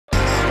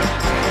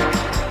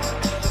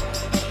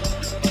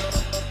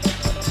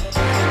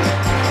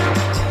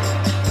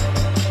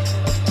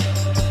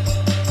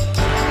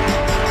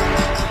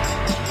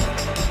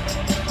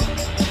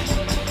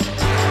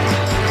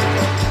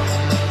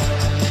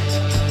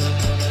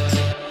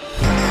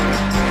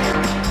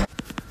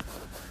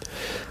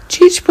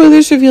Teenage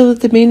spoilers reveal that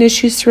the main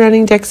issues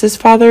surrounding Dex's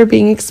father are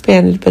being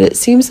expanded, but it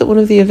seems that one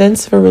of the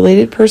events of a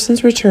related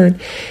person's return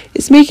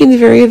is making the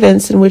very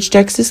events in which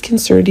Dex is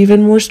concerned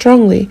even more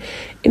strongly.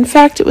 In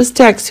fact, it was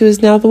Dex who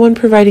is now the one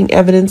providing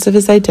evidence of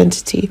his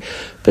identity,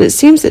 but it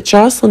seems that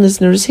Jocelyn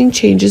is noticing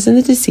changes in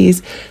the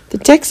disease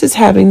that Dex is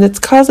having that's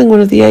causing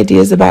one of the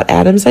ideas about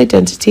Adam's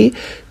identity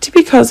to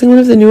be causing one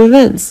of the new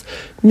events.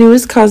 New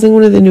is causing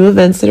one of the new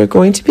events that are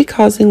going to be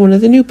causing one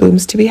of the new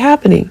booms to be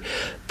happening.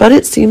 But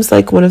it seems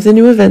like one of the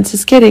new events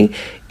is getting,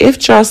 if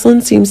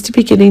Jocelyn seems to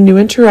be getting new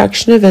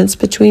interaction events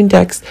between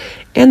Dex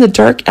and the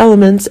dark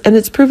elements, and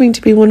it's proving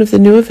to be one of the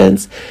new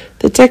events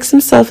that Dex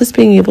himself is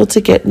being able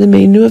to get in the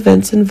main new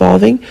events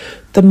involving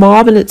the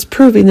mob, and it's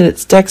proving that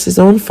it's Dex's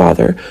own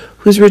father,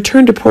 who's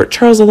returned to Port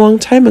Charles a long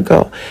time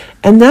ago,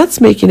 and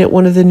that's making it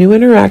one of the new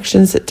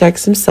interactions that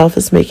Dex himself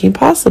is making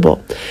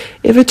possible.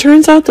 If it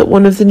turns out that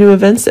one of the new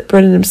events that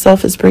Brennan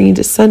himself is bringing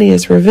to Sonny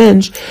is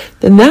revenge,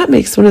 then that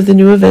makes one of the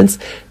new events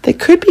that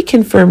could be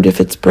confirmed if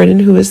it's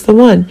Brennan who is the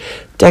one,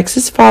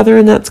 Dex's father,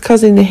 and that's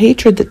causing the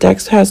hatred that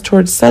Dex has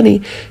towards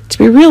Sonny to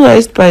be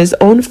realized by his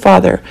own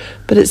father.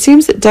 But it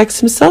seems that Dex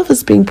himself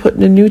is being put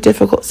in a new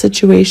difficult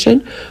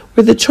situation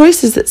where the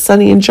choices that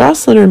Sonny and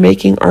Jocelyn are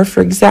making are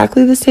for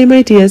exactly the same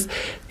ideas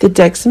that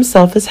Dex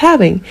himself is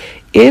having.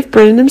 If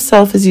Brennan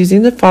himself is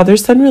using the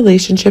father-son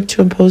relationship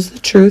to impose the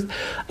truth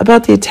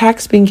about the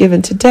attacks being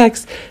given to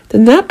Dex,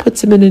 then that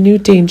puts him in a new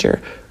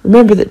danger.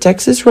 Remember that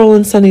Dex's role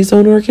in Sonny's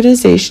own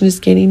organization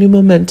is gaining new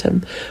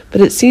momentum, but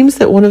it seems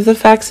that one of the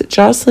facts that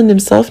Jocelyn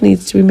himself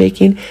needs to be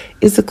making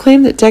is the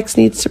claim that Dex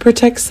needs to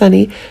protect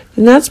Sonny,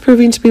 and that's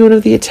proving to be one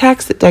of the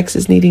attacks that Dex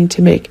is needing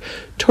to make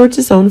towards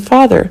his own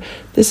father.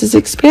 This is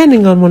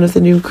expanding on one of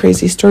the new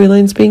crazy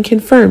storylines being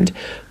confirmed,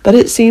 but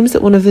it seems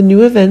that one of the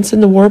new events in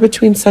the war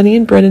between Sonny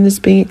and Brennan is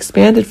being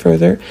expanded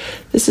further.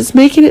 This is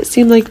making it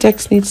seem like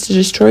Dex needs to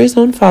destroy his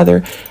own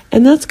father,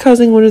 and that's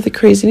causing one of the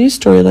crazy new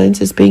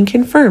storylines is being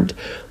confirmed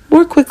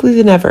more quickly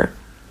than ever.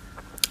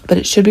 But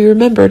it should be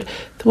remembered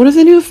that one of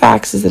the new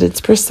facts is that it's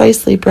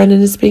precisely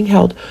Brennan is being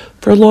held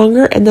for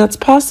longer, and that's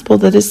possible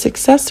that his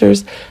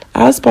successors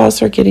as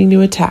boss are getting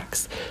new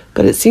attacks.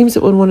 But it seems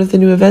that when one of the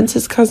new events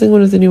is causing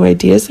one of the new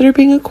ideas that are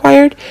being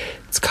acquired,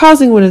 it's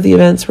causing one of the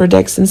events where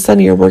Dex and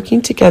Sonny are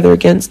working together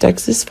against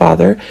Dex's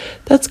father.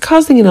 That's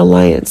causing an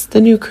alliance.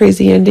 The new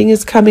crazy ending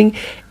is coming,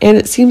 and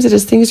it seems that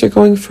as things are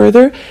going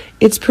further,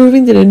 it's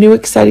proving that a new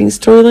exciting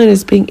storyline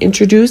is being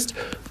introduced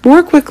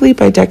more quickly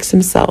by Dex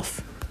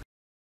himself.